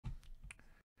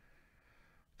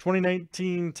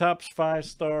2019 Topps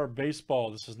 5-Star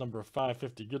Baseball. This is number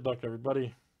 550. Good luck,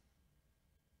 everybody.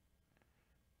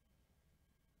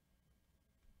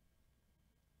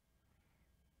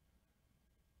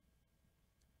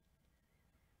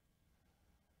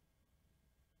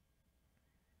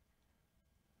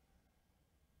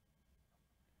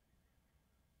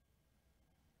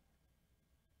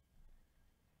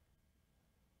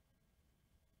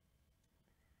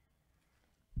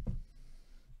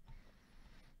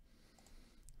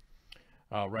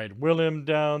 All right, William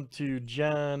down to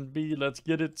John B. Let's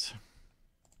get it.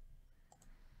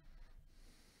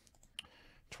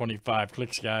 25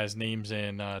 clicks, guys. Names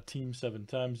and team 7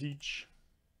 times each.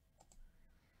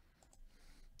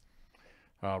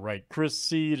 All right, Chris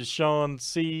C. to Sean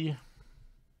C.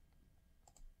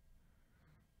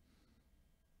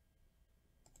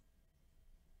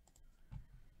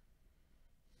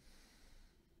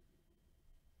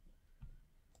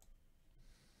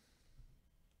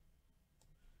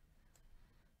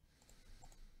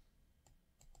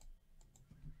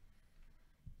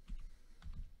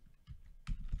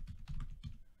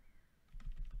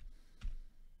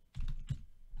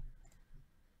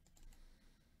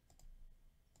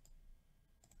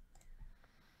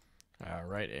 All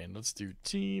right, and let's do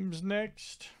teams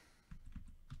next.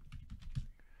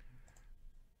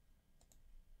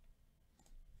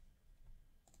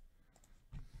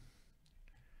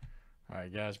 All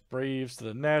right, guys, Braves to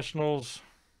the Nationals.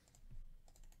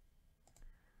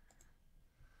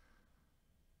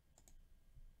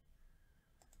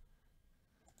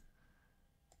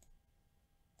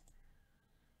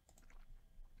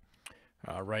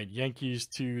 All right, Yankees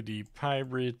to the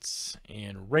Pirates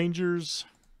and Rangers.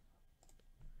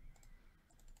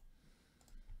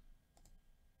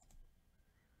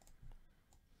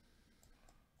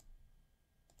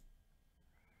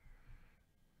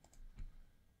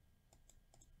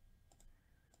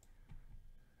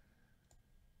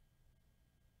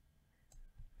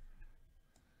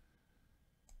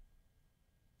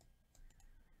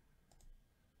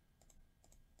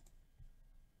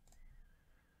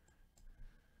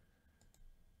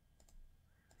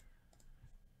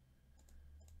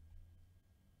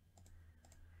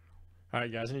 All right,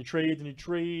 guys, any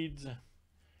trades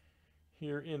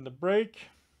here in the break?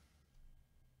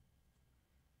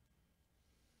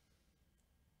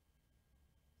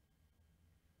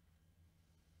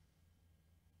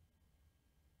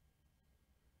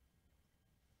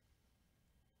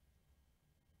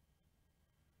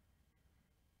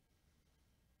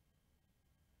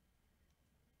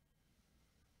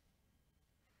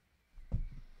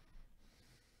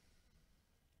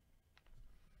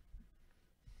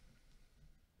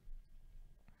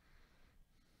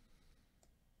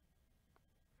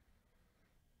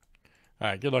 All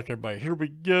right, good luck, everybody. Here we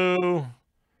go.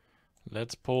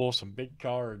 Let's pull some big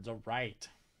cards. All right.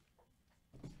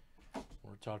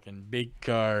 We're talking big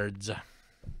cards.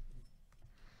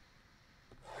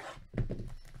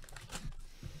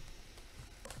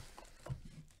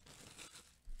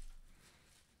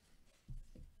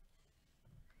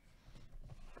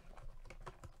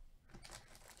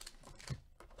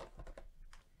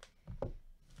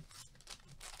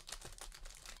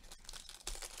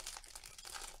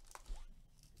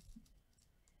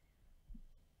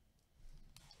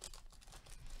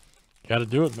 Got to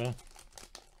do it, man.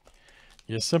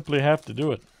 You simply have to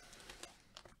do it.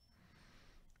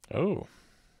 Oh.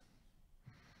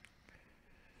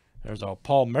 There's our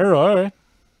Palmero. All right.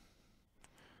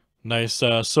 Nice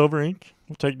silver ink.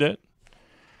 We'll take that.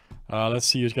 Let's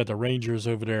see who's got the Rangers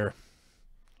over there.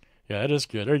 Yeah, that is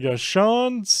good. There you go.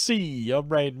 Sean C. All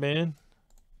right, man.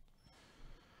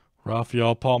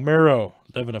 Rafael Palmero.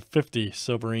 11/50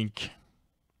 silver ink.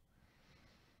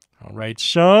 All right,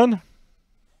 Sean.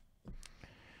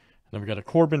 Then we got a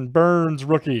Corbin Burns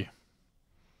rookie.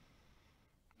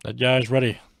 That guy's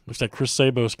ready. Looks like Chris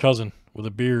Sabo's cousin with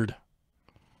a beard.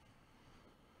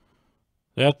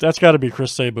 That's got to be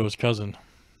Chris Sabo's cousin.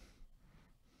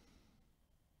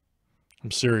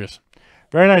 I'm serious.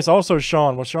 Very nice. Also,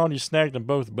 Sean. Well, Sean, you snagged them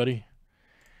both, buddy.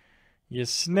 You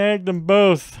snagged them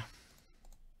both.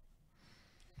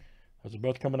 Those are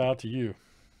both coming out to you.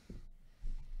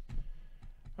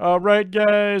 All right,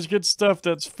 guys. Good stuff.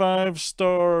 That's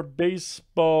 5-Star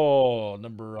Baseball.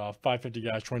 Number 550,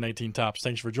 guys. 2019 Topps.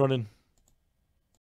 Thanks for joining.